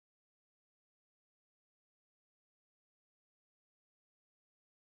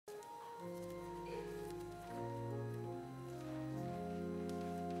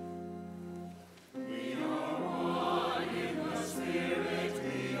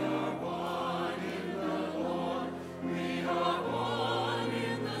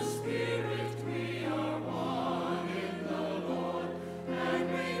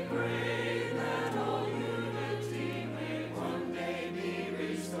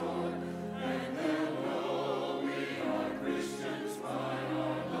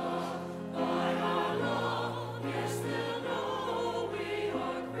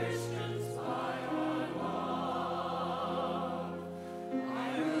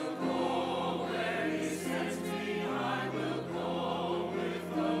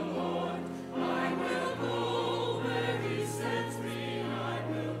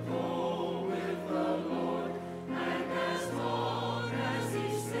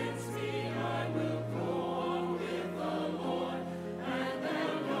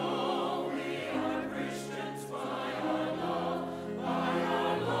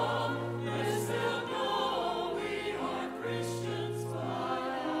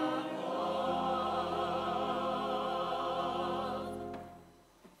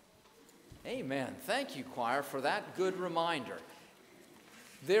Amen. Thank you, choir, for that good reminder.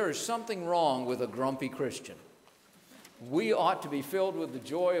 There is something wrong with a grumpy Christian. We ought to be filled with the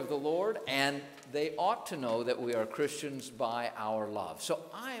joy of the Lord, and they ought to know that we are Christians by our love. So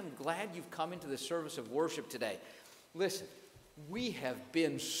I am glad you've come into the service of worship today. Listen, we have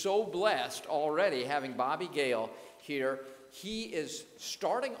been so blessed already having Bobby Gale here. He is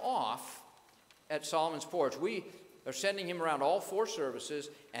starting off at Solomon's Porch. We are sending him around all 4 services,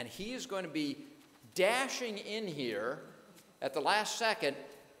 and he is going to be dashing in here at the last second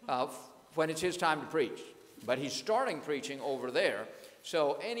when it's his time to preach. But he's starting preaching over there.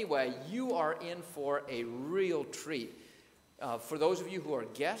 So anyway, you are in for a real treat. For those of you who are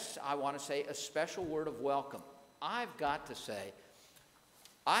guests, I want to say a special word of welcome. I've got to say,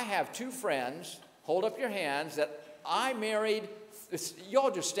 I have 2 friends, hold up your hands, that I married. You all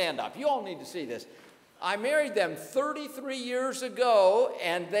just stand up. You all need to see this. I married them 33 years ago,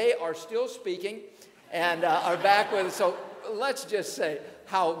 and they are still speaking and are back with us. So let's just say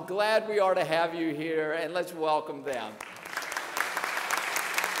how glad we are to have you here, and let's welcome them.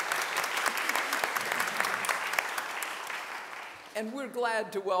 And we're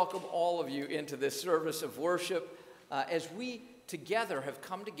glad to welcome all of you into this service of worship. As we together have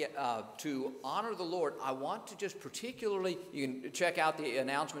come to honor the Lord, I want to just particularly, you can check out the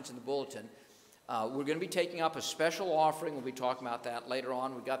announcements in the bulletin. We're going to be taking up a special offering. We'll be talking about that later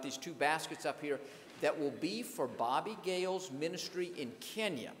on. We've got these 2 baskets up here that will be for Bobby Gale's ministry in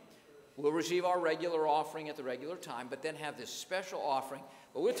Kenya. We'll receive our regular offering at the regular time, but then have this special offering.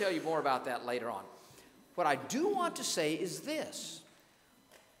 But we'll tell you more about that later on. What I do want to say is this.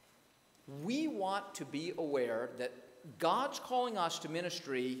 We want to be aware that God's calling us to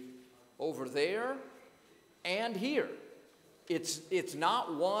ministry over there and here. It's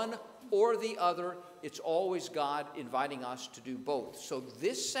not one or the other. It's always God inviting us to do both. So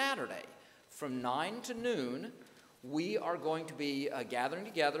this Saturday, from 9 to noon, we are going to be gathering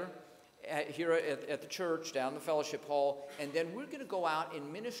together here at the church, down in the fellowship hall, and then we're going to go out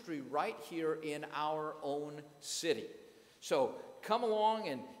in ministry right here in our own city. So come along,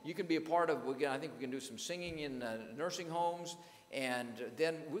 and you can be a part of, I think we can do some singing in nursing homes, and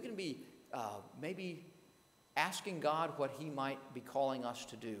then we're going to be maybe asking God what he might be calling us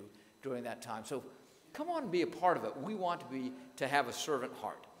to do during that time. So come on and be a part of it. We want to have a servant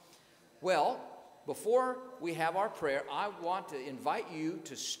heart. Well, before we have our prayer, I want to invite you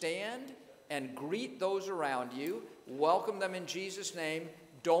to stand and greet those around you. Welcome them in Jesus' name.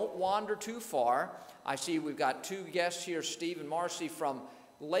 Don't wander too far. I see we've got 2 guests here, Steve and Marcy from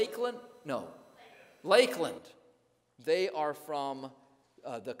Lakeland. They are from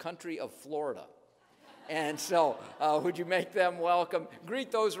the country of Florida. And so would you make them welcome? Greet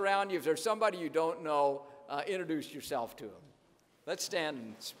those around you. If there's somebody you don't know, introduce yourself to them. Let's stand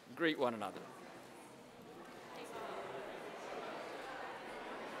and greet one another.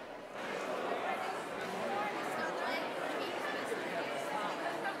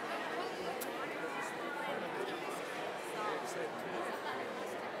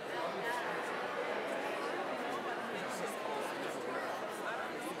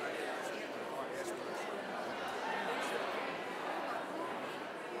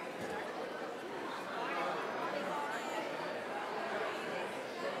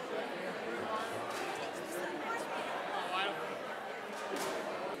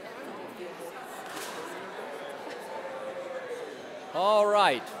 All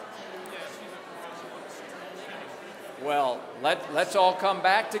right. Well, let's all come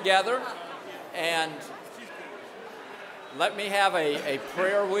back together, and let me have a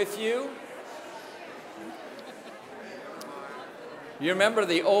prayer with you. You remember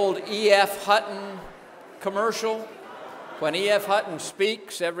the old E.F. Hutton commercial? When E.F. Hutton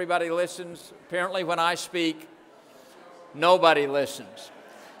speaks, everybody listens. Apparently, when I speak, nobody listens.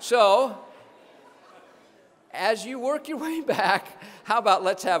 So, as you work your way back, how about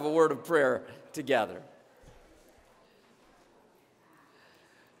let's have a word of prayer together.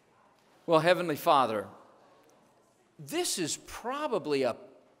 Well, Heavenly Father, this is probably a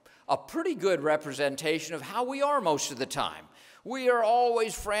pretty good representation of how we are most of the time. We are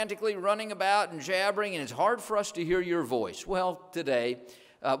always frantically running about and jabbering, and it's hard for us to hear your voice. Well, today,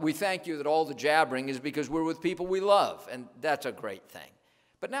 we thank you that all the jabbering is because we're with people we love, and that's a great thing.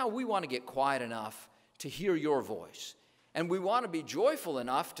 But now we want to get quiet enough to hear your voice. And we want to be joyful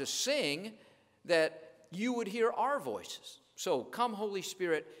enough to sing that you would hear our voices. So come, Holy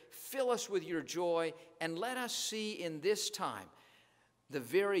Spirit, fill us with your joy, and let us see in this time the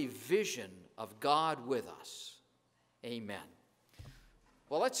very vision of God with us. Amen.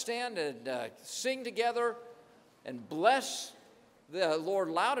 Well, let's stand and sing together and bless the Lord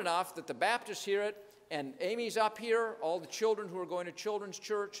loud enough that the Baptists hear it, and Amy's up here, all the children who are going to children's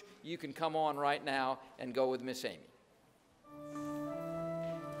church, you can come on right now and go with Miss Amy.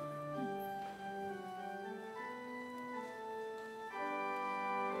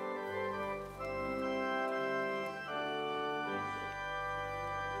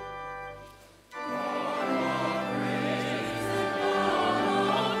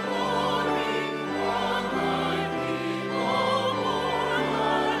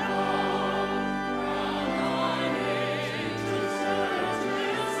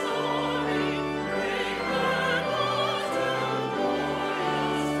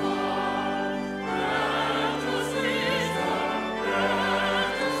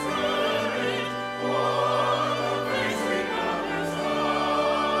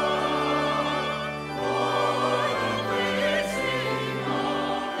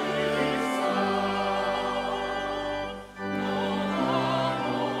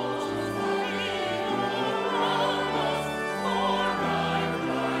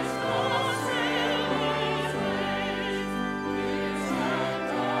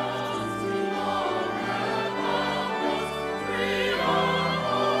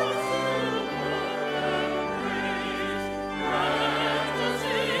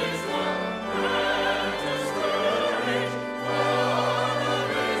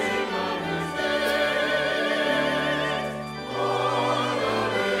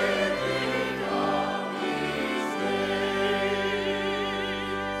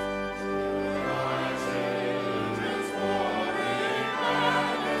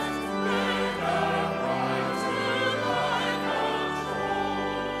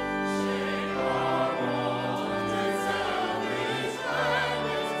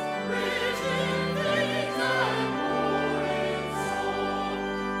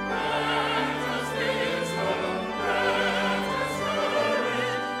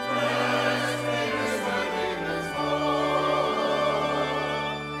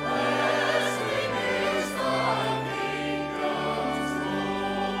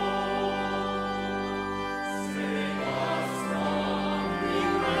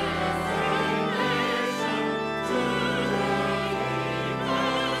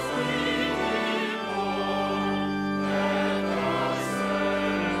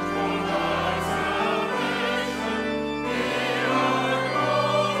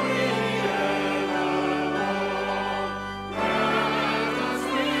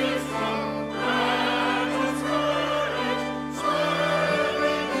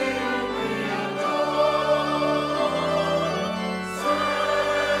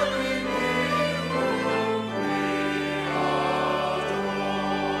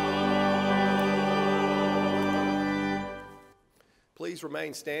 Please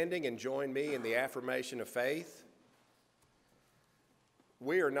remain standing and join me in the affirmation of faith.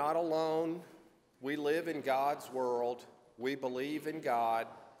 We are not alone. We live in God's world. We believe in God,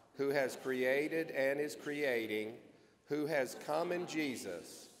 who has created and is creating, who has come in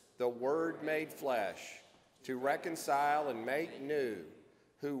Jesus, the Word made flesh, to reconcile and make new,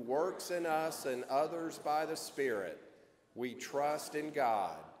 who works in us and others by the Spirit. We trust in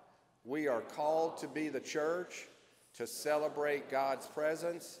God. We are called to be the church, to celebrate God's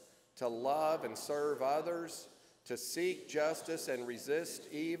presence, to love and serve others, to seek justice and resist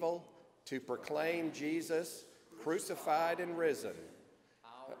evil, to proclaim Jesus crucified and risen,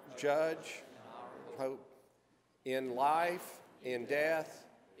 judge, hope, in life, in death,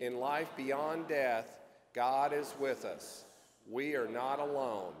 in life beyond death. God is with us. We are not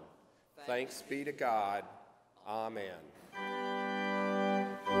alone. Thanks be to God. Amen.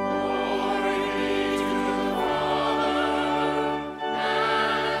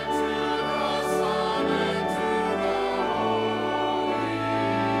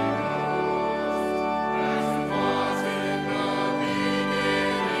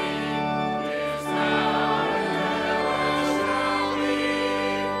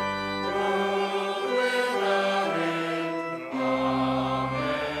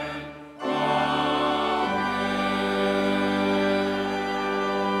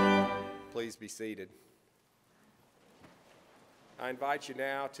 Be seated. I invite you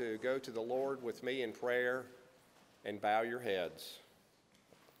now to go to the Lord with me in prayer and bow your heads.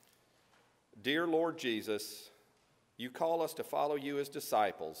 Dear Lord Jesus, you call us to follow you as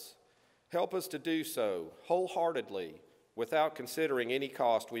disciples. Help us to do so wholeheartedly without considering any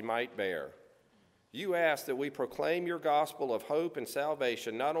cost we might bear. You ask that we proclaim your gospel of hope and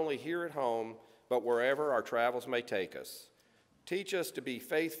salvation not only here at home, but wherever our travels may take us. Teach us to be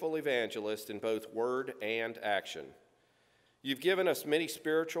faithful evangelists in both word and action. You've given us many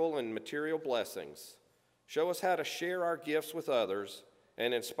spiritual and material blessings. Show us how to share our gifts with others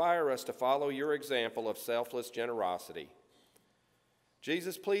and inspire us to follow your example of selfless generosity.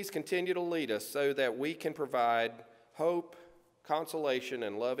 Jesus, please continue to lead us so that we can provide hope, consolation,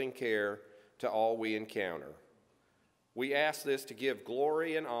 and loving care to all we encounter. We ask this to give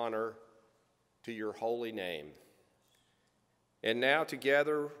glory and honor to your holy name. And now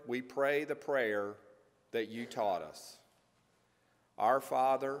together we pray the prayer that you taught us. Our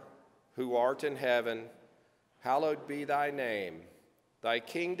Father, who art in heaven, hallowed be thy name. Thy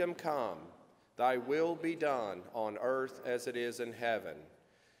kingdom come, thy will be done on earth as it is in heaven.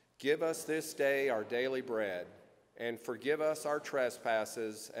 Give us this day our daily bread, and forgive us our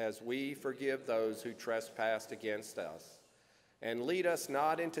trespasses as we forgive those who trespass against us. And lead us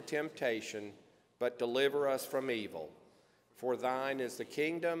not into temptation, but deliver us from evil. For thine is the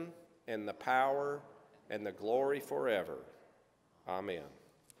kingdom and the power and the glory forever. Amen.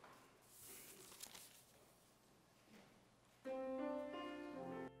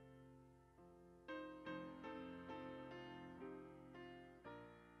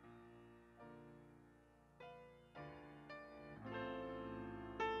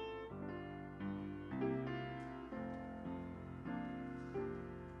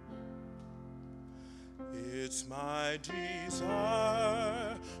 It's my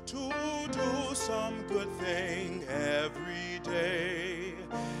desire to do some good thing every day.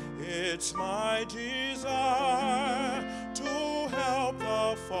 It's my desire to help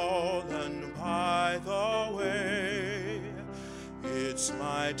the fallen by the way. It's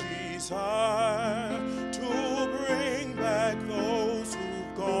my desire to bring back those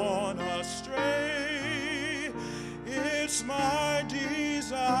who've gone astray. It's my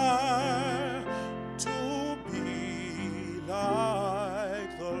desire to be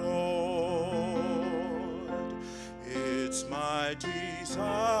like the Lord. It's my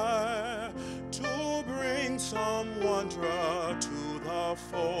desire to bring some wonder to the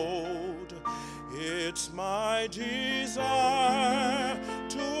fold. It's my desire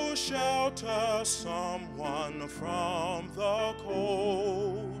to shelter someone from the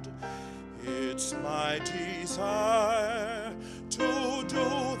cold. It's my desire to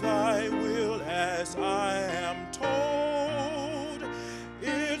do thy will as I am told.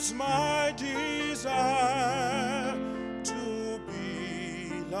 It's my desire to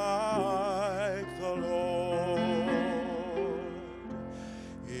be like the Lord.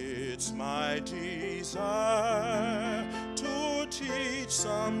 It's my desire to teach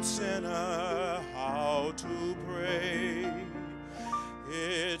some sinner how to pray.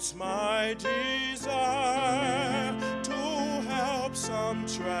 It's my desire to help some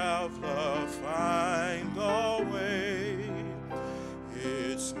traveler find the way.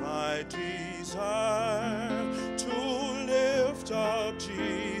 It's my desire to lift up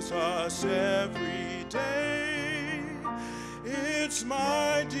Jesus every day. It's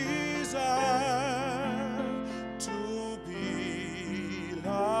my desire to be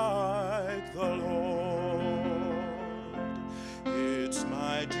like the Lord. It's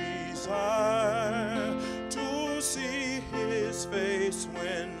my desire to see his face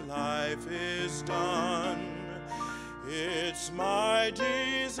when life is done. It's my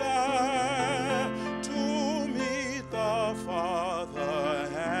desire to meet the Father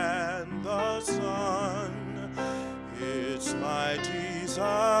and the Son. It's my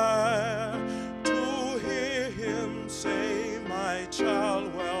desire to hear him say, my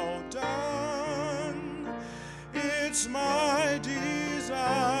child, well done. It's my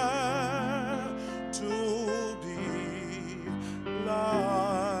desire to be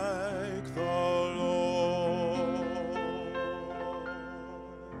like the Lord.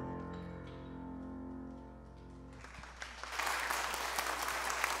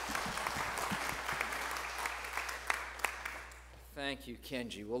 Thank you,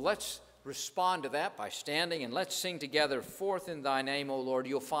 Kenji. Well, let's respond to that by standing, and let's sing together, Forth in Thy Name, O Lord.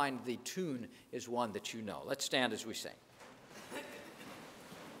 You'll find the tune is one that you know. Let's stand as we sing.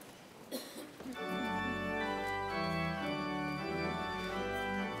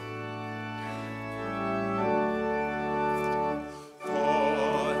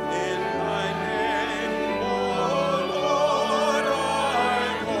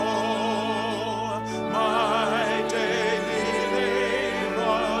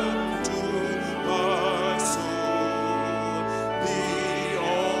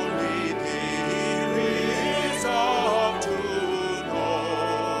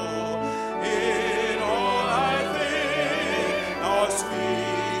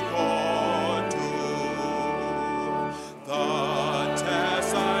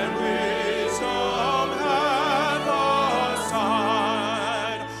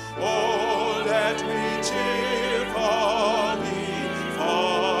 Let me change.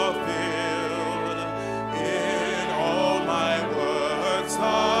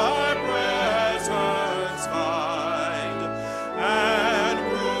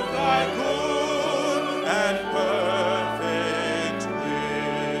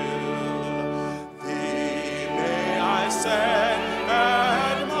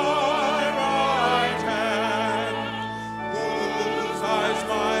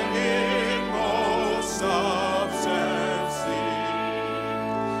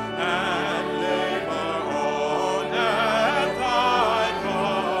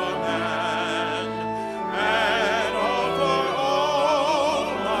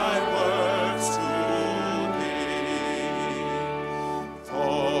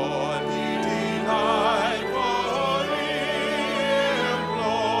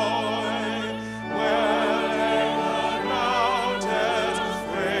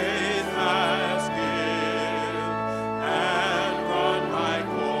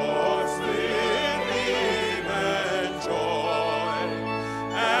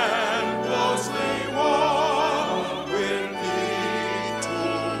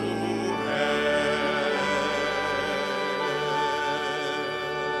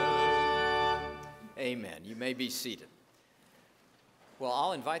 Amen. You may be seated. Well,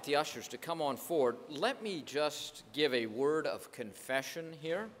 I'll invite the ushers to come on forward. Let me just give a word of confession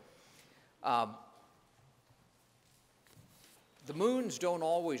here. The Moons don't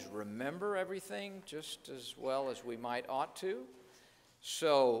always remember everything just as well as we might ought to.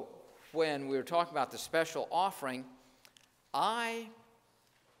 So when we were talking about the special offering, I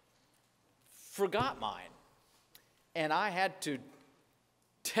forgot mine. And I had to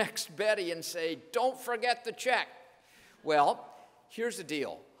text Betty and say, don't forget the check. Well, here's the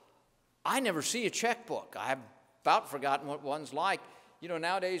deal. I never see a checkbook. I've about forgotten what one's like. You know,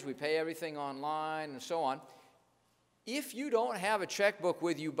 nowadays we pay everything online and so on. If you don't have a checkbook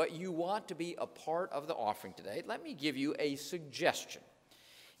with you, but you want to be a part of the offering today, let me give you a suggestion.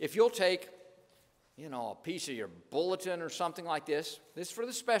 If you'll take, you know, a piece of your bulletin or something like this is for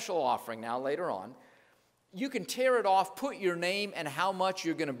the special offering now later on, you can tear it off, put your name and how much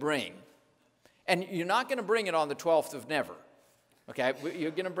you're going to bring. And you're not going to bring it on the 12th of never. Okay,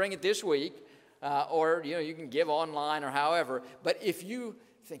 you're going to bring it this week, or, you know, you can give online or however. But if you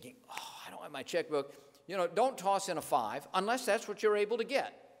thinking, oh, I don't have my checkbook, you know, don't toss in a 5 unless that's what you're able to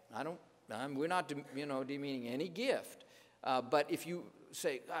get. We're not, you know, demeaning any gift. But if you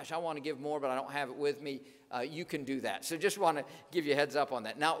say, gosh, I want to give more, but I don't have it with me, you can do that. So just want to give you a heads up on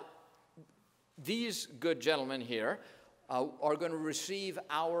that. Now, these good gentlemen here are going to receive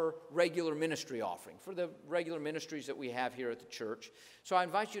our regular ministry offering for the regular ministries that we have here at the church. So I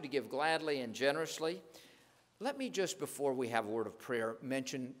invite you to give gladly and generously. Let me just, before we have a word of prayer,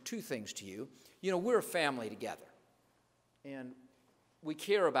 mention 2 things to you. You know, we're a family together, and we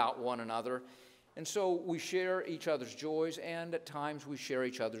care about one another, and so we share each other's joys, and at times we share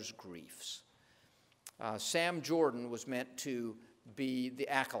each other's griefs. Sam Jordan was meant to be the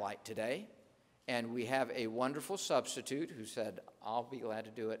acolyte today, and we have a wonderful substitute who said, I'll be glad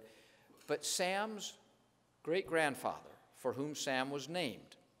to do it. But Sam's great-grandfather, for whom Sam was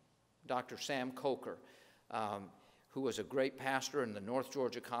named, Dr. Sam Coker, who was a great pastor in the North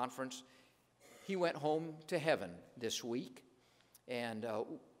Georgia Conference, he went home to heaven this week, and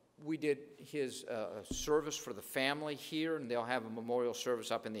we did his service for the family here, and they'll have a memorial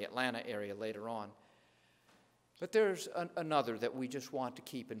service up in the Atlanta area later on. But there's another that we just want to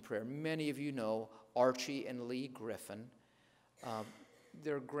keep in prayer. Many of you know Archie and Lee Griffin,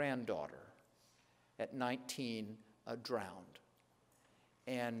 their granddaughter at 19 drowned.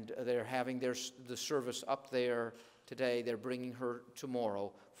 And they're having the service up there today. They're bringing her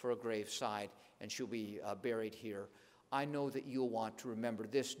tomorrow for a graveside, and she'll be buried here. I know that you'll want to remember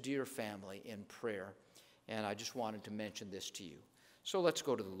this dear family in prayer, and I just wanted to mention this to you. So let's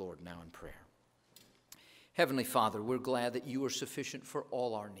go to the Lord now in prayer. Heavenly Father, we're glad that you are sufficient for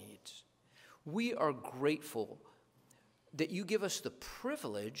all our needs. We are grateful that you give us the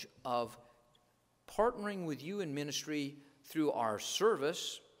privilege of partnering with you in ministry through our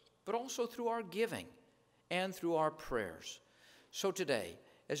service, but also through our giving and through our prayers. So today,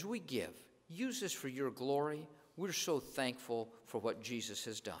 as we give, use this for your glory. We're so thankful for what Jesus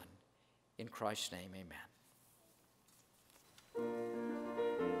has done. In Christ's name, amen.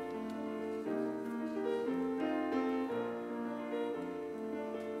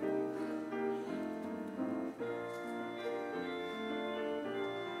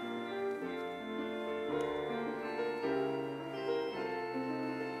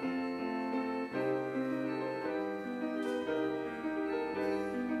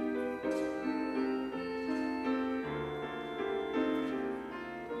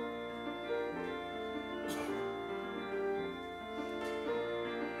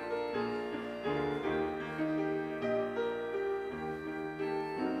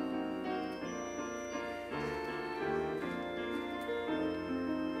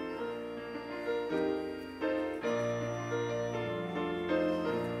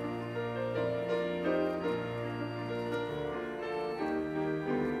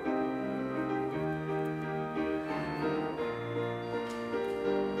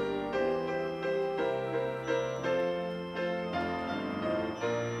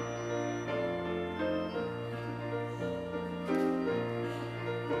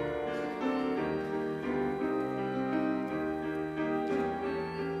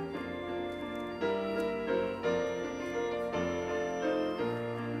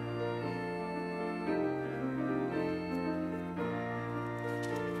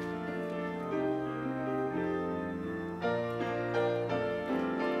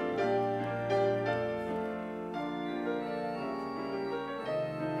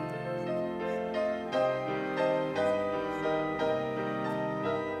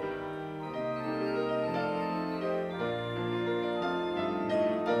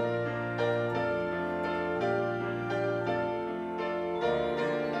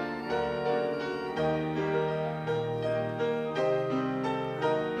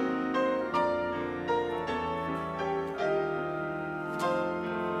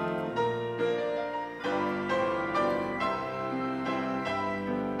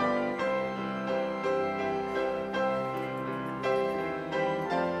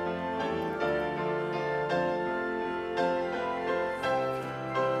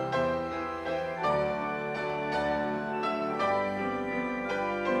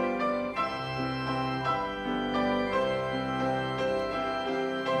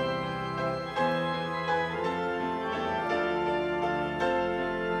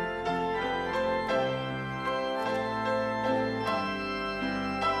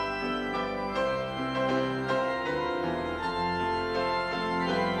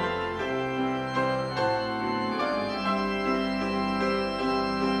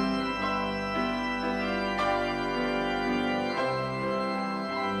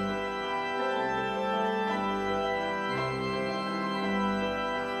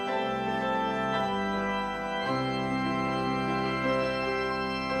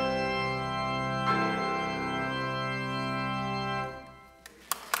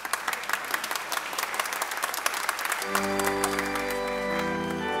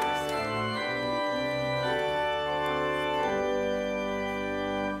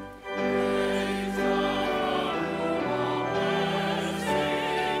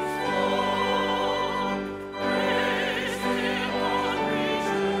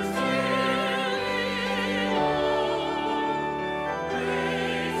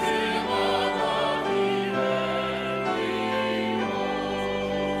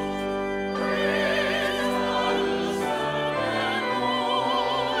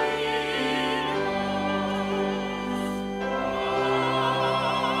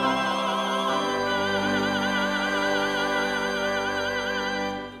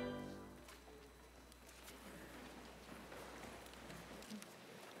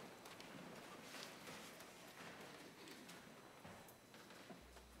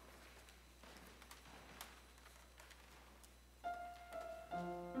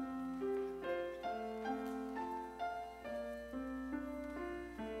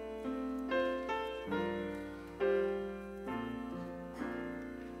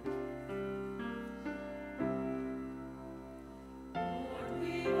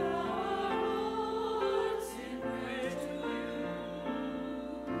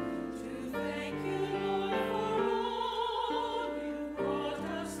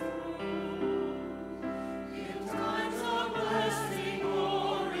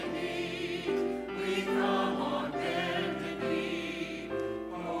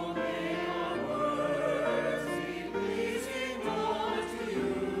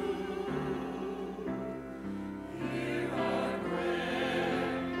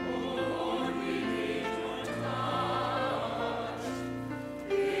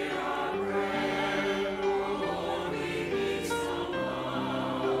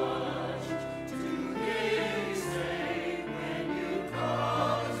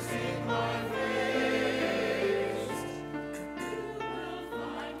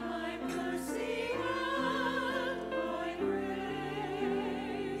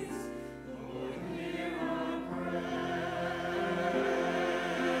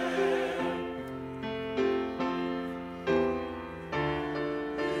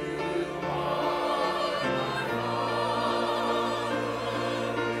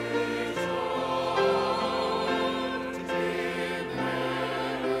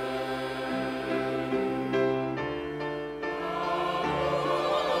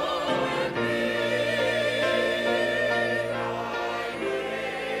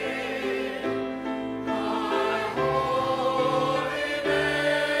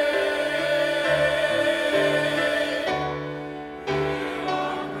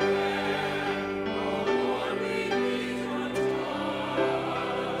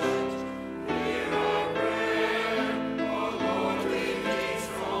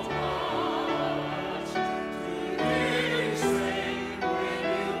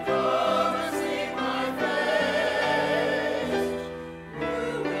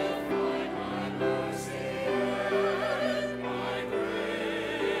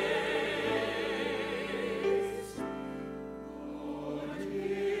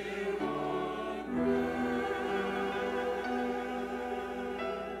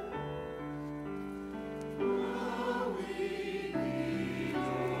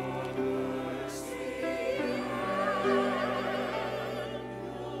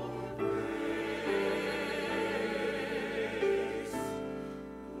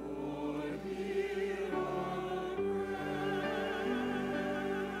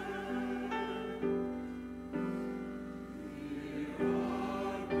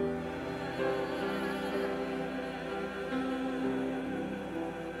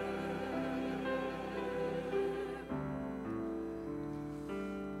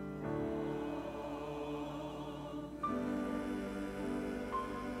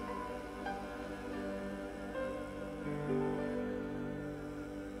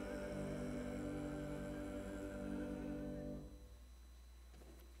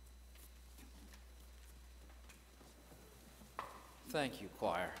 Thank you,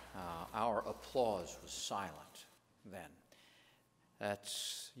 choir. Our applause was silent then.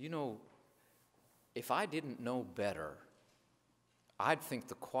 That's, if I didn't know better, I'd think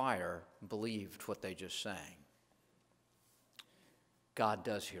the choir believed what they just sang. God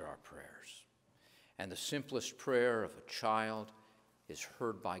does hear our prayers. And the simplest prayer of a child is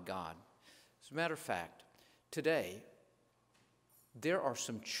heard by God. As a matter of fact, today, there are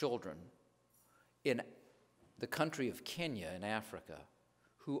some children in the country of Kenya in Africa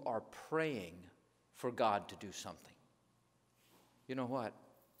who are praying for God to do something. You know what?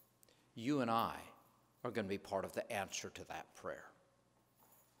 You and I are going to be part of the answer to that prayer.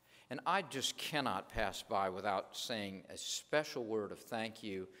 And I just cannot pass by without saying a special word of thank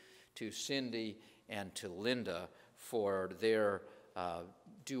you to Cindy and to Linda for their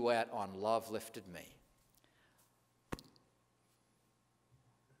duet on Love Lifted Me.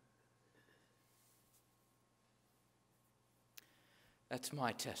 That's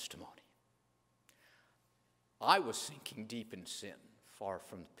my testimony. I was sinking deep in sin, far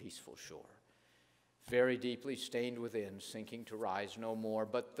from the peaceful shore, very deeply stained within, sinking to rise no more.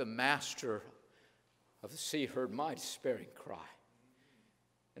 But the master of the sea heard my despairing cry,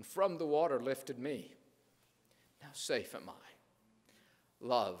 and from the water lifted me. Now safe am I.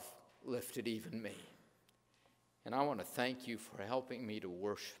 Love lifted even me. And I want to thank you for helping me to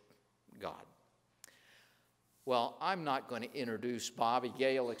worship God. Well, I'm not going to introduce Bobby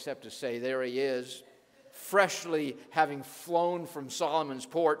Gale except to say there he is, freshly having flown from Solomon's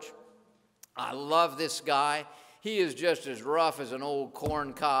Porch. I love this guy. He is just as rough as an old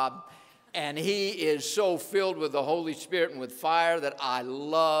corn cob, and he is so filled with the Holy Spirit and with fire that I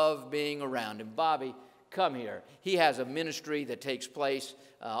love being around him. Bobby, come here. He has a ministry that takes place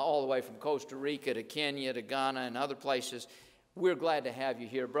all the way from Costa Rica to Kenya to Ghana and other places. We're glad to have you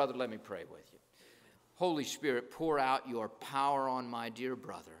here. Brother, let me pray with you. Holy Spirit, pour out your power on my dear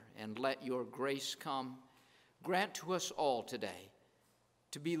brother, and let your grace come. Grant to us all today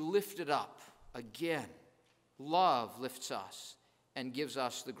to be lifted up again. Love lifts us and gives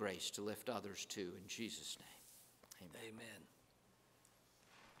us the grace to lift others too. In Jesus' name, amen. Amen.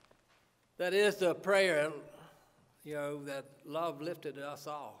 That is the prayer, that love lifted us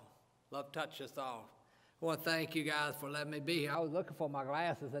all. Love touched us all. I want to thank you guys for letting me be here. I was looking for my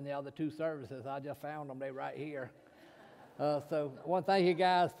glasses in the other two services. I just found them. They're right here. So I want to thank you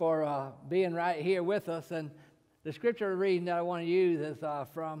guys for being right here with us. And the scripture reading that I want to use is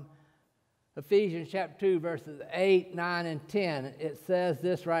from Ephesians chapter 2, verses 8, 9, and 10. It says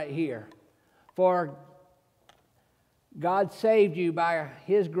this right here. For God saved you by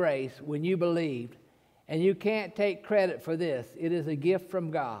His grace when you believed, and you can't take credit for this. It is a gift from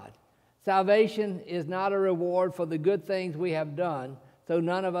God. Salvation is not a reward for the good things we have done, so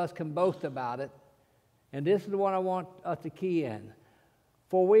none of us can boast about it. And this is the one I want us to key in.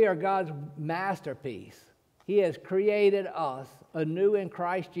 For we are God's masterpiece. He has created us anew in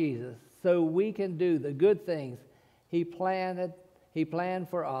Christ Jesus so we can do the good things He planned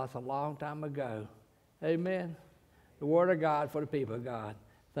for us a long time ago. Amen. The Word of God for the people of God.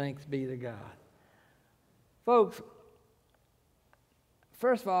 Thanks be to God. Folks,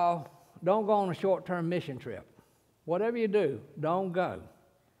 first of all, don't go on a short-term mission trip. Whatever you do, don't go.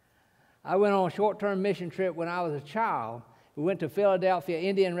 I went on a short-term mission trip when I was a child. We went to Philadelphia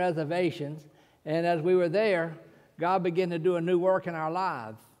Indian reservations, and as we were there, God began to do a new work in our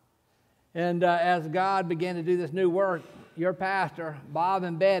lives. And as God began to do this new work, your pastor, Bob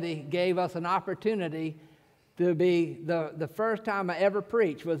and Betty, gave us an opportunity to be, the first time I ever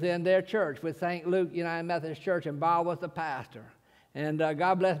preached was in their church with St. Luke United Methodist Church, and Bob was the pastor. And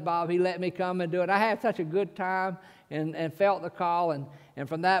God bless Bob, he let me come and do it. I had such a good time and felt the call, and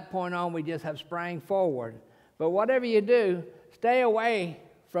from that point on, we just have sprang forward. But whatever you do, stay away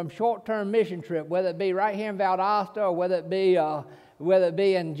from short-term mission trip, whether it be right here in Valdosta or whether it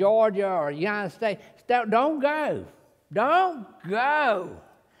be in Georgia or United States. Don't go. Don't go.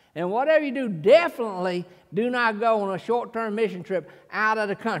 And whatever you do, definitely do not go on a short-term mission trip out of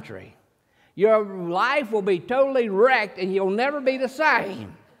the country. Your life will be totally wrecked and you'll never be the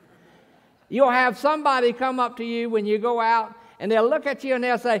same. You'll have somebody come up to you when you go out and they'll look at you and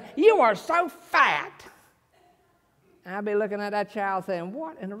they'll say, "You are so fat." And I'll be looking at that child saying,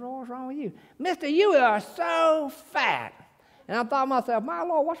 "What in the world is wrong with you? Mister, you are so fat." And I thought to myself, "My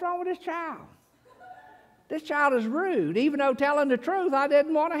Lord, what's wrong with this child? This child is rude." Even though telling the truth, I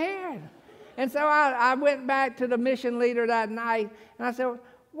didn't want to hear it. And so I went back to the mission leader that night and I said,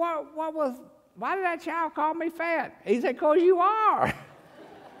 why did that child call me fat? He said, "'Cause you are."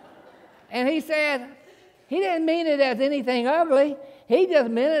 And he said, he didn't mean it as anything ugly. He just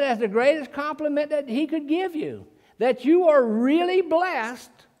meant it as the greatest compliment that he could give you. that you are really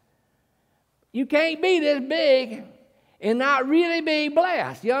blessed. You can't be this big and not really be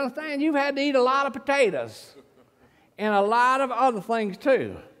blessed. You understand? You've had to eat a lot of potatoes and a lot of other things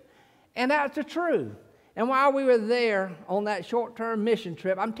too. And that's the truth. And while we were there on that short-term mission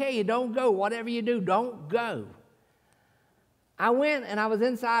trip, I'm telling you, don't go. Whatever you do, don't go. I went and I was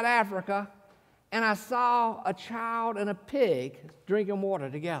inside Africa, and I saw a child and a pig drinking water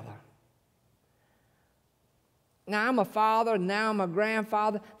together. Now, I'm a father, now I'm a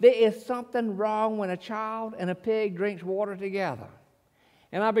grandfather. There is something wrong when a child and a pig drinks water together.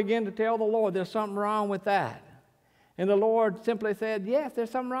 And I began to tell the Lord, there's something wrong with that. And the Lord simply said, yes, there's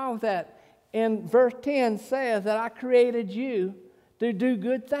something wrong with that. And verse 10 says that I created you to do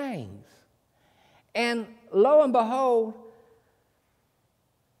good things. And lo and behold,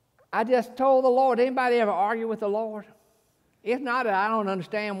 I just told the Lord, anybody ever argue with the Lord? It's not that I don't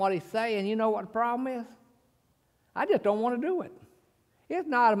understand what he's saying. You know what the problem is? I just don't want to do it. It's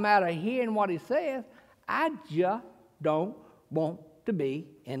not a matter of hearing what he says. I just don't want to be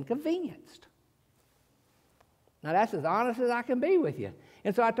inconvenienced. Now, that's as honest as I can be with you.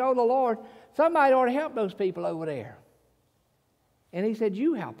 And so I told the Lord, somebody ought to help those people over there. And he said,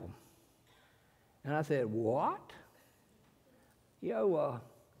 you help them. And I said, what?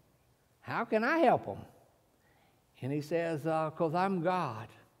 How can I help them? And he says, because I'm God,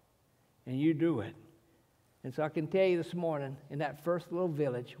 and you do it. And so I can tell you this morning, in that first little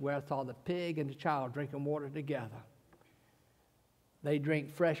village where I saw the pig and the child drinking water together, they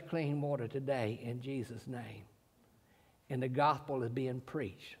drink fresh, clean water today in Jesus' name. And the gospel is being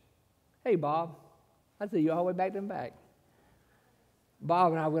preached. Hey, Bob, I see you all the way back and back.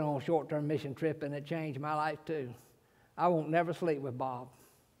 Bob and I went on a short-term mission trip, and it changed my life too. I won't never sleep with Bob.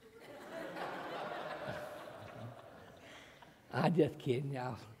 I'm just kidding,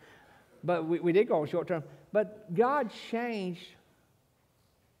 y'all. But we did go on short-term. But God changed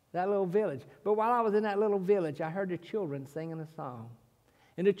that little village. But while I was in that little village, I heard the children singing a song.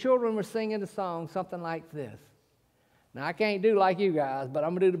 And the children were singing a song, something like this. Now, I can't do like you guys, but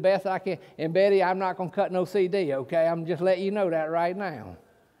I'm going to do the best I can. And Betty, I'm not going to cut no CD, okay? I'm just letting you know that right now.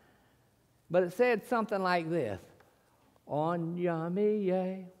 But it said something like this. On yummy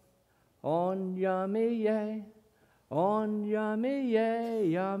yay, on yummy yay, on yummy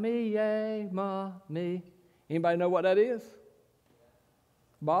yay, mommy. Anybody know what that is?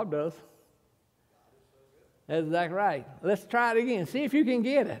 Bob does. That's exactly right. Let's try it again. See if you can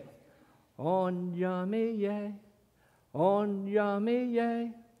get it. On yummy yay, on yummy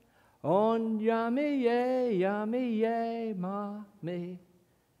yay, on yummy yay, mommy.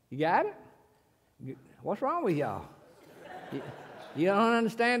 You got it? What's wrong with y'all? You don't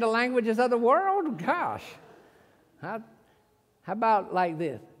understand the languages of the world? Gosh. How about like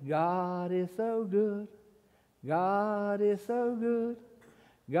this? God is so good. God is so good.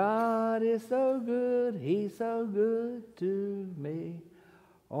 God is so good. He's so good to me.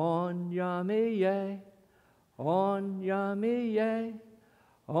 On yummy yay. On yummy yay.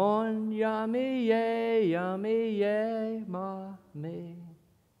 On yummy yay, mommy.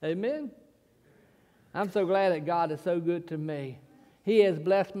 Amen? I'm so glad that God is so good to me. He has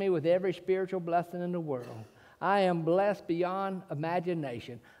blessed me with every spiritual blessing in the world. I am blessed beyond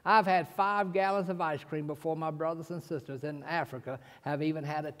imagination. I've had 5 gallons of ice cream before my brothers and sisters in Africa have even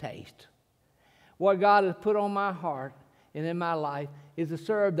had a taste. What God has put on my heart and in my life is to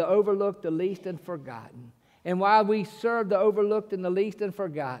serve the overlooked, the least, and forgotten. And while we serve the overlooked and the least and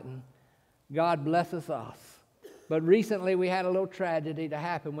forgotten, God blesses us. But recently we had a little tragedy to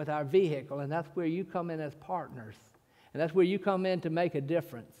happen with our vehicle, and that's where you come in as partners. And that's where you come in to make a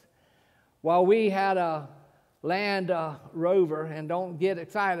difference. While we had a Land Rover, and don't get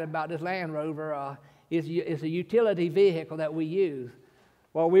excited about this Land Rover, it's a utility vehicle that we use.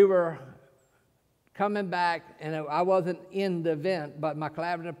 Well, we were coming back, and I wasn't in the event, but my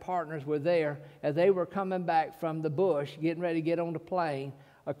collaborative partners were there. As they were coming back from the bush, getting ready to get on the plane,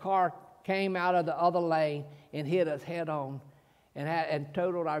 a car came out of the other lane and hit us head on and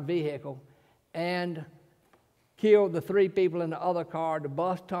totaled our vehicle and killed the 3 people in the other car. The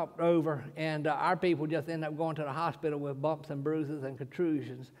bus topped over, and our people just ended up going to the hospital with bumps and bruises and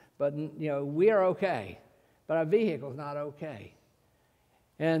contusions. But, we are okay, but our vehicle's not okay.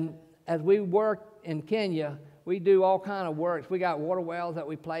 And as we work in Kenya, we do all kind of works. We got water wells that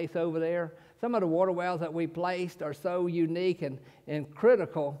we place over there. Some of the water wells that we placed are so unique and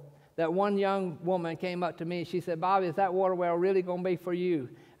critical that one young woman came up to me and she said, Bobby, is that water well really going to be for you?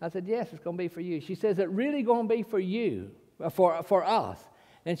 I said, yes, it's going to be for you. She says, is it really going to be for you, for us?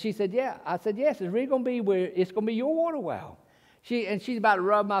 And she said, yeah. I said, yes, it's really going to be it's going to be your water well. She's about to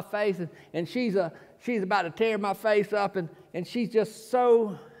rub my face, and she's she's about to tear my face up, and she's just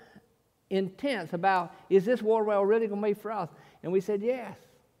so intense about, is this water well really going to be for us? And we said, yes.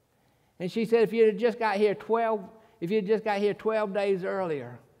 And she said, if you had just got here 12 days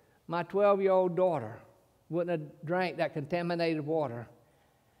earlier, my 12-year-old daughter wouldn't have drank that contaminated water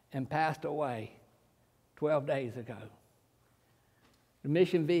and passed away 12 days ago. The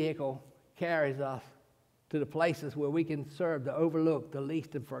mission vehicle carries us to the places where we can serve the overlooked, the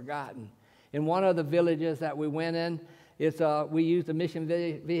least and forgotten. In one of the villages that we went in, we used the mission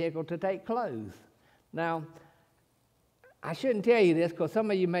vehicle to take clothes. Now, I shouldn't tell you this because some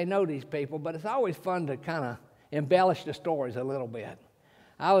of you may know these people, but it's always fun to kind of embellish the stories a little bit.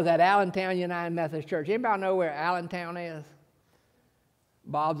 I was at Allentown United Methodist Church. Anybody know where Allentown is?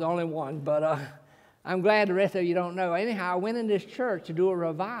 Bob's the only one, but I'm glad the rest of you don't know. Anyhow, I went in this church to do a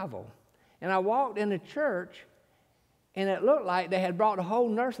revival. And I walked in the church, and it looked like they had brought the whole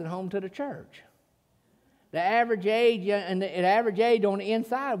nursing home to the church. The average age on the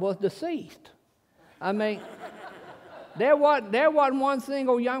inside was deceased. I mean, there wasn't one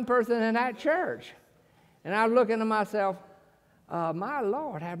single young person in that church. And I was looking to myself, my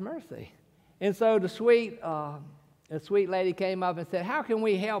Lord, have mercy. And so the sweet lady came up and said, how can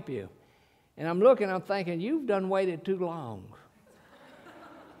we help you? And I'm thinking, you've done waited too long.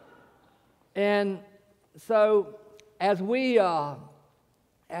 And so as we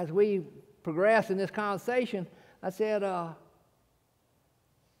progressed in this conversation, I said,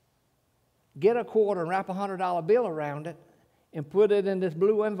 get a quarter and wrap a $100 bill around it and put it in this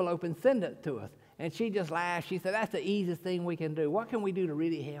blue envelope and send it to us. And she just laughed. She said, that's the easiest thing we can do. What can we do to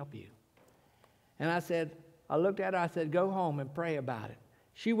really help you? And I looked at her, I said, go home and pray about it.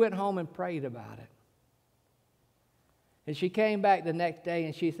 She went home and prayed about it. And she came back the next day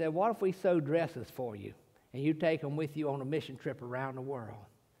and she said, what if we sew dresses for you and you take them with you on a mission trip around the world?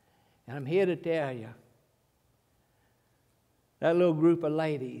 And I'm here to tell you, that little group of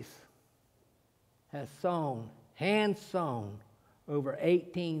ladies has hand sewn, over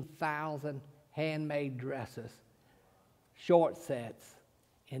 18,000 handmade dresses, short sets,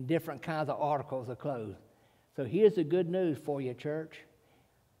 and different kinds of articles of clothes. So here's the good news for you, church.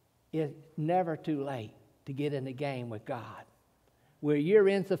 It's never too late to get in the game with God. Where you're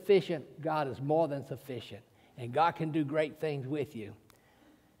insufficient, God is more than sufficient, and God can do great things with you.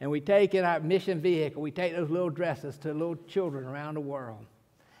 And we take in our mission vehicle, we take those little dresses to little children around the world.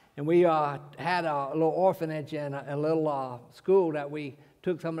 And we had a little orphanage and a little school that we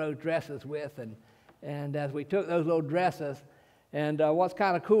took some of those dresses with. And as we took those little dresses, and what's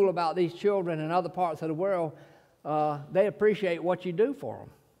kind of cool about these children in other parts of the world, they appreciate what you do for them.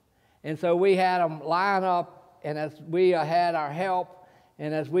 And so we had them line up, and as we had our help,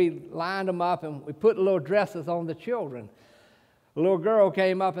 and as we lined them up and we put the little dresses on the children, a little girl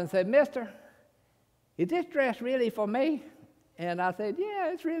came up and said, Mister, is this dress really for me? And I said,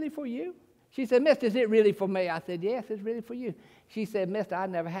 yeah, it's really for you. She said, Mister, is it really for me? I said, yes, it's really for you. She said, Mister, I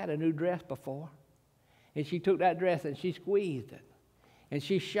never had a new dress before. And she took that dress and she squeezed it. And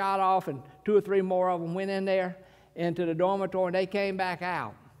she shot off, and 2 or 3 more of them went in there into the dormitory, and they came back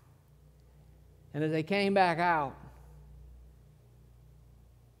out. And as they came back out,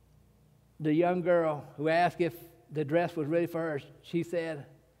 the young girl who asked if the dress was ready for her, she said,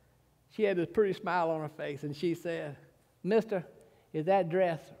 she had this pretty smile on her face, and she said, Mister, is that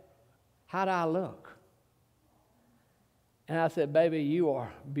dress, how do I look? And I said, baby, you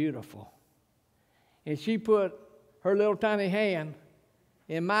are beautiful. And she put her little tiny hand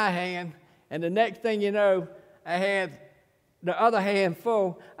in my hand, and the next thing you know, I had the other hand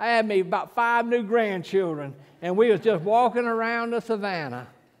full. I had me about 5 new grandchildren, and we was just walking around the savannah.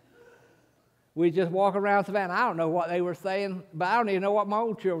 We just walk around savannah. I don't know what they were saying, but I don't even know what my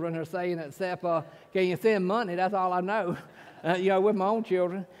own children are saying except, can you send money? That's all I know, with my own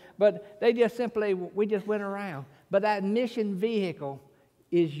children. But they just we just went around. But that mission vehicle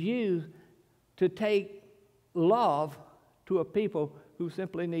is used to take love to a people who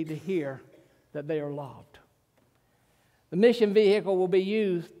simply need to hear that they are loved. The mission vehicle will be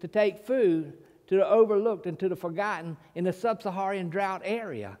used to take food to the overlooked and to the forgotten in the sub-Saharan drought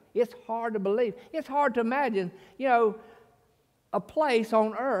area. It's hard to believe. It's hard to imagine, a place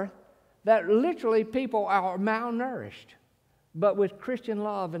on earth that literally people are malnourished. But with Christian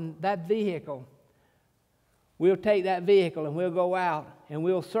love and that vehicle, we'll take that vehicle and we'll go out and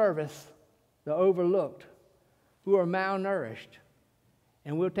we'll service the overlooked who are malnourished.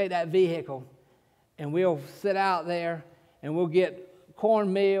 And we'll take that vehicle and we'll sit out there and we'll get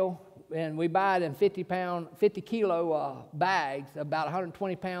cornmeal, and we buy it in 50 kilo bags, about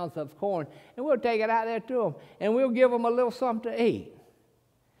 120 pounds of corn, and we'll take it out there to them, and we'll give them a little something to eat.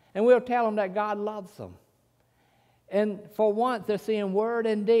 And we'll tell them that God loves them. And for once, they're seeing word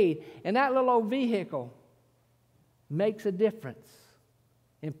and deed. And that little old vehicle makes a difference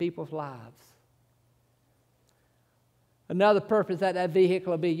in people's lives. Another purpose that that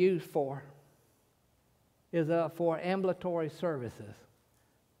vehicle will be used for is for ambulatory services.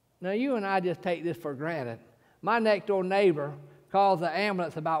 Now, you and I just take this for granted. My next-door neighbor calls the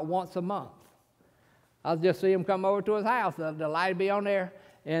ambulance about once a month. I'll just see him come over to his house. The light will be on there,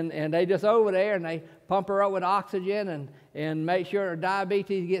 and they just over there, and they pump her up with oxygen and make sure her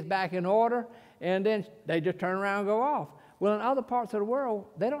diabetes gets back in order, and then they just turn around and go off. Well, in other parts of the world,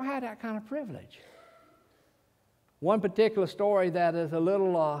 they don't have that kind of privilege. One particular story that is a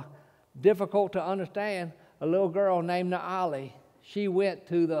little difficult to understand, a little girl named Naali, she went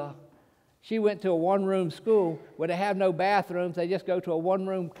to a one-room school where they have no bathrooms. They just go to a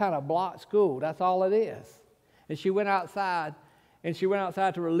one-room kind of block school. That's all it is. And she went outside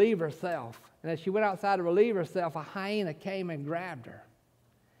to relieve herself. And as she went outside to relieve herself, a hyena came and grabbed her.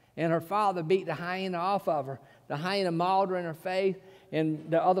 And her father beat the hyena off of her. The hyena mauled her in her face, and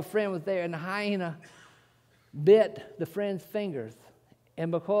the other friend was there, and the hyena bit the friend's fingers.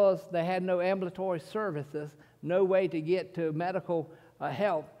 And because they had no ambulatory services, no way to get to medical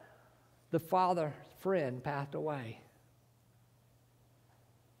help, the father's friend passed away.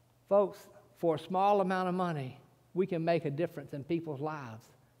 Folks, for a small amount of money, we can make a difference in people's lives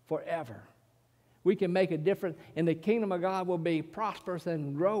forever. We can make a difference, and the kingdom of God will be prosperous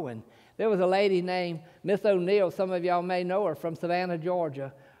and growing. There was a lady named Miss O'Neill. Some of y'all may know her, from Savannah,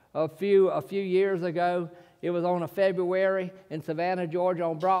 Georgia. A few years ago, it was on a February in Savannah, Georgia,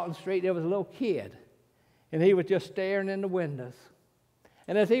 on Broughton Street. There was a little kid, and he was just staring in the windows.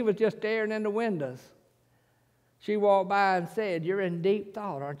 And as he was just staring in the windows, she walked by and said, "You're in deep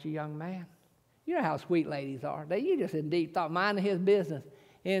thought, aren't you, young man?" You know how sweet ladies are. You're just in deep thought, minding his business.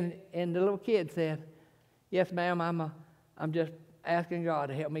 And the little kid said, "Yes, ma'am, I'm just asking God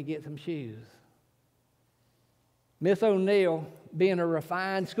to help me get some shoes." Miss O'Neill, being a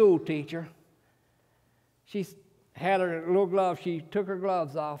refined school teacher, she had her little gloves. She took her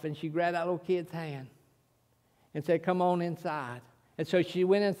gloves off, and she grabbed that little kid's hand and said, "Come on inside." And so she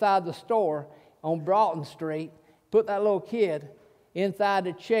went inside the store on Broughton Street, put that little kid inside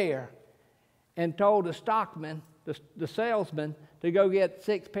the chair, and told the stockman, the salesman, to go get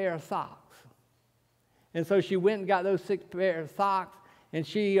 6 pairs of socks. And so she went and got those 6 pairs of socks, and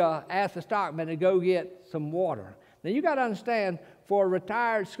she asked the stockman to go get some water. Now, you got to understand, for a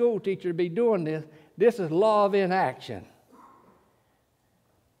retired school teacher to be doing this is love in action.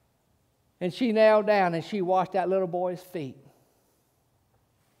 And she knelt down and she washed that little boy's feet.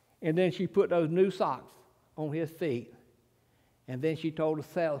 And then she put those new socks on his feet. And then she told the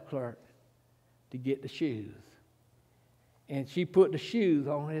sales clerk to get the shoes. And she put the shoes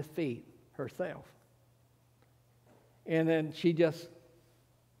on his feet herself. And then she just,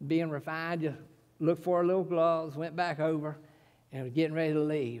 being refined, just looked for her little gloves, went back over, and was getting ready to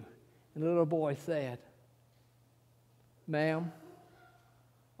leave. And the little boy said, "Ma'am,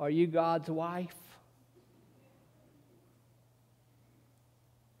 are you God's wife?"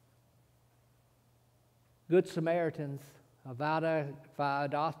 Good Samaritans of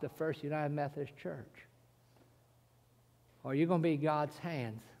Valdosta First United Methodist Church. Are you going to be God's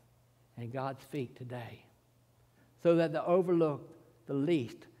hands and God's feet today, so that the overlooked, the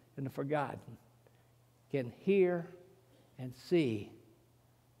least, and the forgotten can hear and see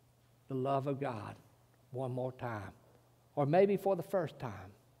the love of God one more time, or maybe for the first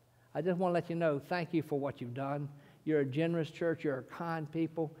time? I just want to let you know, thank you for what you've done. You're a generous church. You're a kind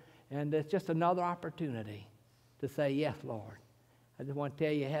people. And it's just another opportunity to say, "Yes, Lord." I just want to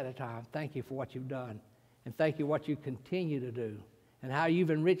tell you ahead of time, thank you for what you've done. And thank you for what you continue to do and how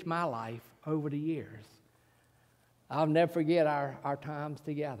you've enriched my life over the years. I'll never forget our times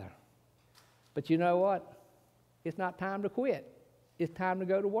together. But you know what? It's not time to quit. It's time to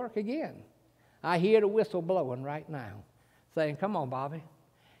go to work again. I hear the whistle blowing right now, saying, "Come on, Bobby."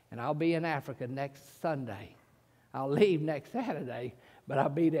 And I'll be in Africa next Sunday. I'll leave next Saturday, but I'll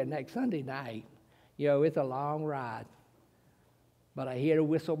be there next Sunday night. You know, it's a long ride. But I hear the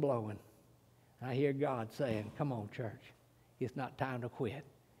whistle blowing. And I hear God saying, "Come on, church. It's not time to quit.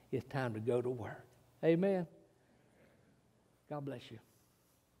 It's time to go to work." Amen. God bless you.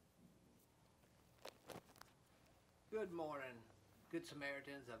 Good morning, Good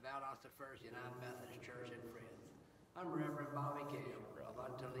Samaritans of Valdosta First United Methodist Church and friends. I'm Reverend Bobby Campbell of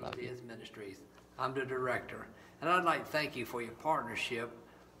Until He Is Ministries. I'm the director, and I'd like to thank you for your partnership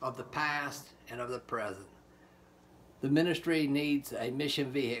of the past and of the present. The ministry needs a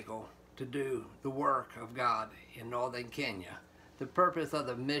mission vehicle to do the work of God in northern Kenya. The purpose of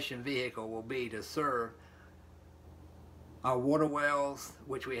the mission vehicle will be to serve our water wells,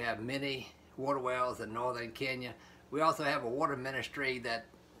 which we have many water wells in northern Kenya. We also have a water ministry that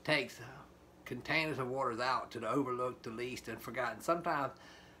takes containers of waters out to the overlooked, the least, and forgotten. Sometimes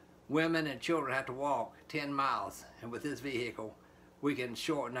women and children have to walk 10 miles, and with this vehicle, we can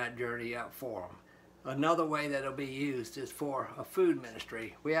shorten that journey up for them. Another way that it'll be used is for a food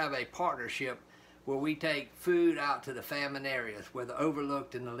ministry. We have a partnership where we take food out to the famine areas where the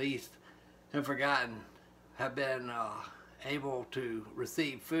overlooked and the least and forgotten have been able to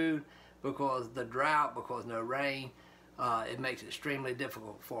receive food because the drought, because no rain, it makes it extremely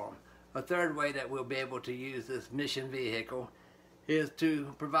difficult for them. A third way that we'll be able to use this mission vehicle is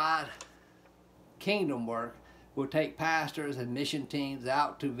to provide kingdom work. We'll take pastors and mission teams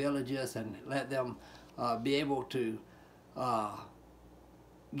out to villages and let them be able to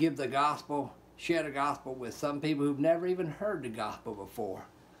give the gospel, share the gospel with some people who've never even heard the gospel before.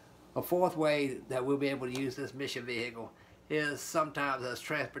 A fourth way that we'll be able to use this mission vehicle is sometimes as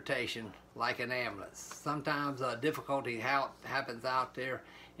transportation, like an ambulance. Sometimes difficulty happens out there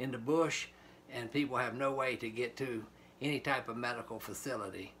in the bush and people have no way to get to any type of medical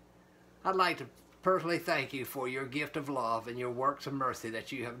facility. I'd like to personally thank you for your gift of love and your works of mercy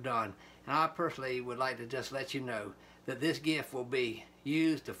that you have done. And I personally would like to just let you know that this gift will be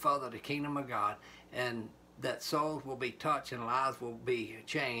used to further the kingdom of God, and that souls will be touched and lives will be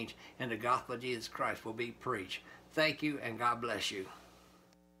changed, and the gospel of Jesus Christ will be preached. Thank you, and God bless you.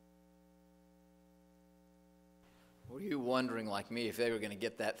 Were you wondering, like me, if they were going to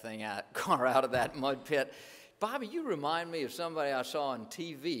get that thing car out of that mud pit? Bobby, you remind me of somebody I saw on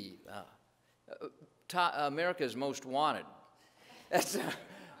TV, America's Most Wanted. That's,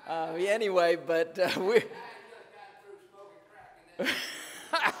 anyway, but we're...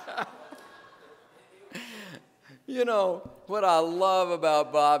 You know, what I love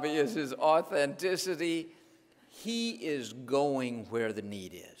about Bobby is his authenticity. He is going where the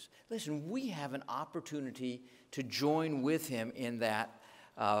need is. Listen, we have an opportunity to join with him in that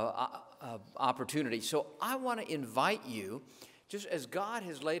opportunity. So I want to invite you, just as God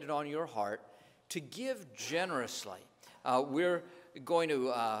has laid it on your heart, to give generously. We're going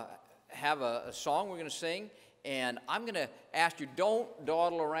to have a song we're going to sing, and I'm going to ask you, don't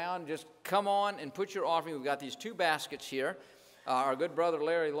dawdle around, just come on and put your offering. We've got these two baskets here. Our good brother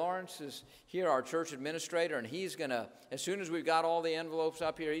Larry Lawrence is here, our church administrator, and he's going to, as soon as we've got all the envelopes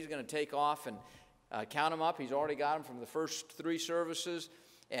up here, he's going to take off and count them up. He's already got them from the first 3 services.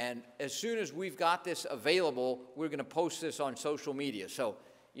 And as soon as we've got this available, we're going to post this on social media. So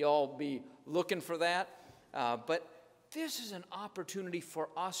y'all be looking for that. But this is an opportunity for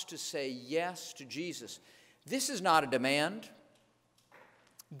us to say yes to Jesus. This is not a demand.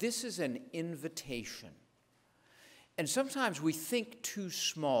 This is an invitation. And sometimes we think too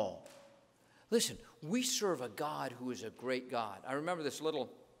small. Listen, we serve a God who is a great God. I remember this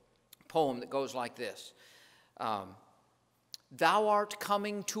little poem that goes like this. Thou art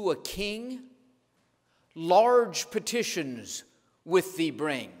coming to a king, large petitions with thee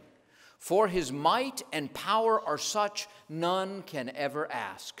bring. For his might and power are such, none can ever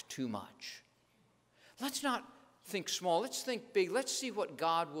ask too much. Let's not think small. Let's think big. Let's see what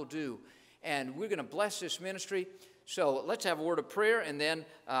God will do. And we're going to bless this ministry. So let's have a word of prayer. And then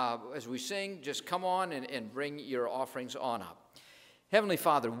as we sing, just come on and bring your offerings on up. Heavenly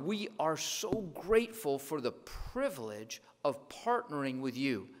Father, we are so grateful for the privilege of partnering with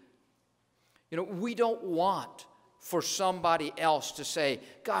you. You know, we don't want for somebody else to say,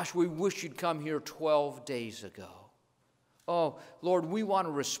 gosh, we wish you'd come here 12 days ago. Oh, Lord, we want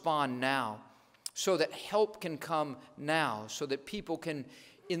to respond now so that help can come now, so that people can,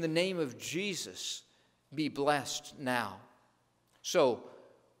 in the name of Jesus, be blessed now. So,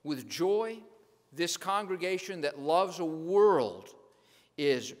 with joy, this congregation that loves a world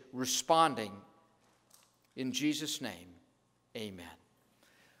is responding. In Jesus' name, amen.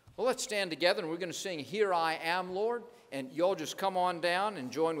 Well, let's stand together and we're going to sing Here I Am, Lord. And y'all just come on down and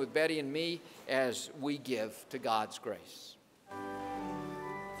join with Betty and me as we give to God's grace.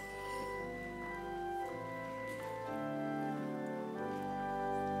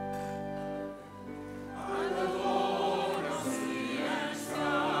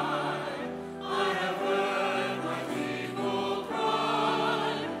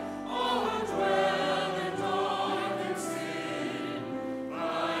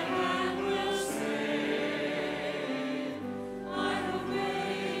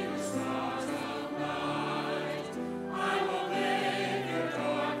 I will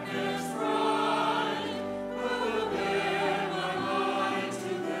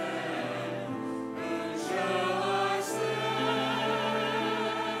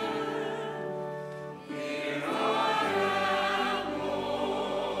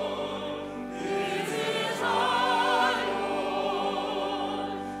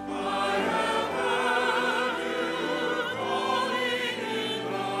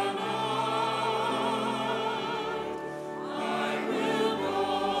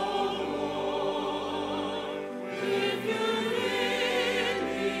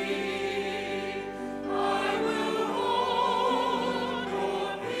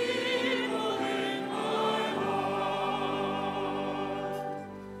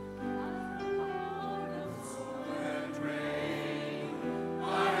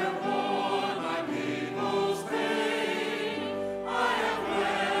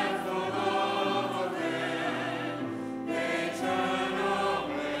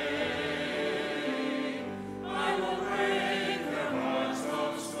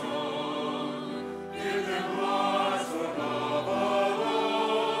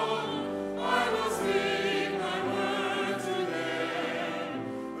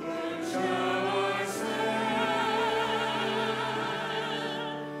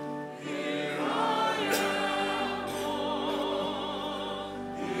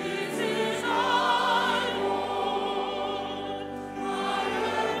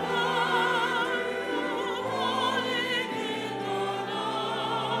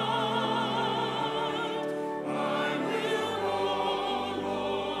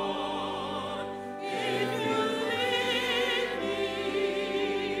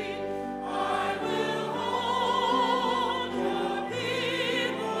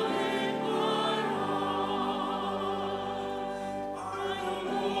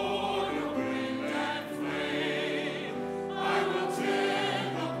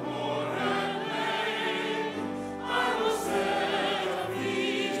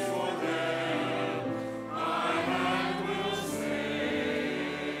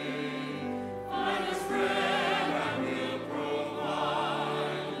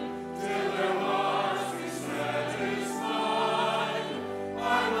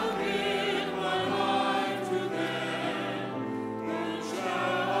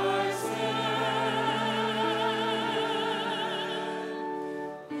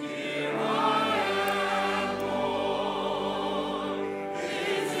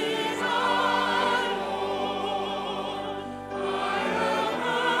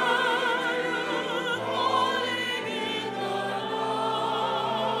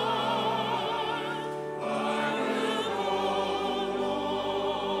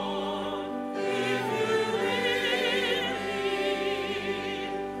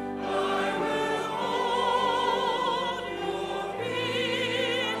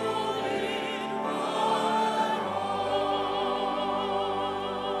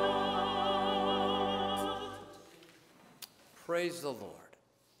Praise the Lord.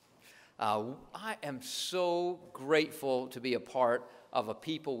 I am so grateful to be a part of a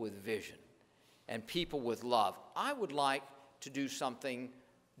people with vision and people with love. I would like to do something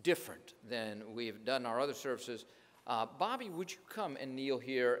different than we've done our other services. Bobby, would you come and kneel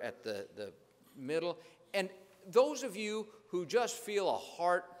here at the middle? And those of you who just feel a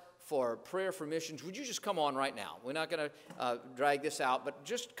heart for prayer for missions, would you just come on right now? We're not going to drag this out, but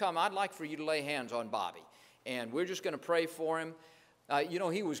just come. I'd like for you to lay hands on Bobby, and we're just going to pray for him. You know,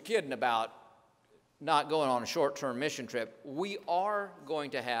 he was kidding about not going on a short-term mission trip. We are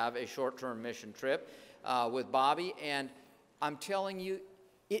going to have a short-term mission trip with Bobby, and I'm telling you,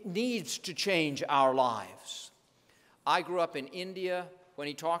 it needs to change our lives. I grew up in India. When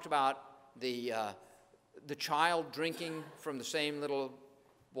he talked about the child drinking from the same little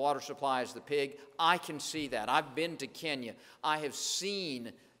water supply as the pig, I can see that. I've been to Kenya. I have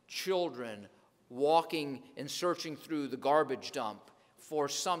seen children walking and searching through the garbage dump for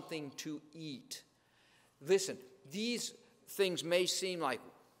something to eat. Listen, these things may seem like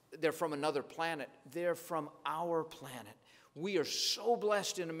they're from another planet. They're from our planet. We are so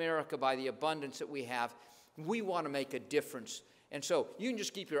blessed in America by the abundance that we have. We want to make a difference. And so you can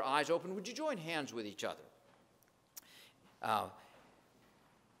just keep your eyes open. Would you join hands with each other?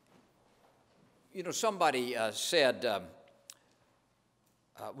 You know, somebody said,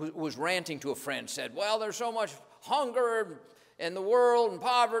 was ranting to a friend, said, well, there's so much hunger in the world and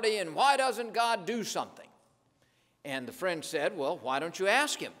poverty, and why doesn't God do something? And the friend said, well, why don't you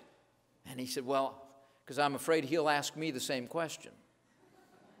ask him? And he said, well, because I'm afraid he'll ask me the same question.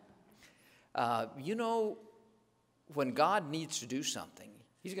 You know, when God needs to do something,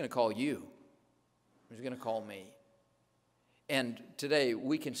 he's going to call you. He's going to call me. And today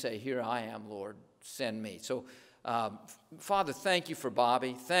we can say, here I am, Lord, send me. So, Father, thank you for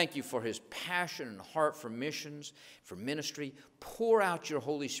Bobby. Thank you for his passion and heart for missions, for ministry. Pour out your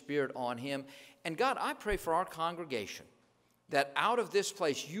Holy Spirit on him. And God, I pray for our congregation, that out of this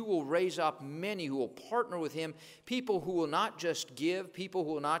place you will raise up many who will partner with him, people who will not just give, people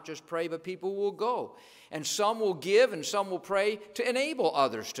who will not just pray, but people who will go. And some will give and some will pray to enable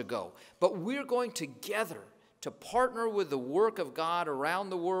others to go. But we're going together to partner with the work of God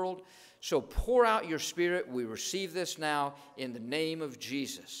around the world. So pour out your Spirit. We receive this now in the name of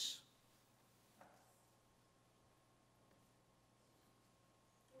Jesus.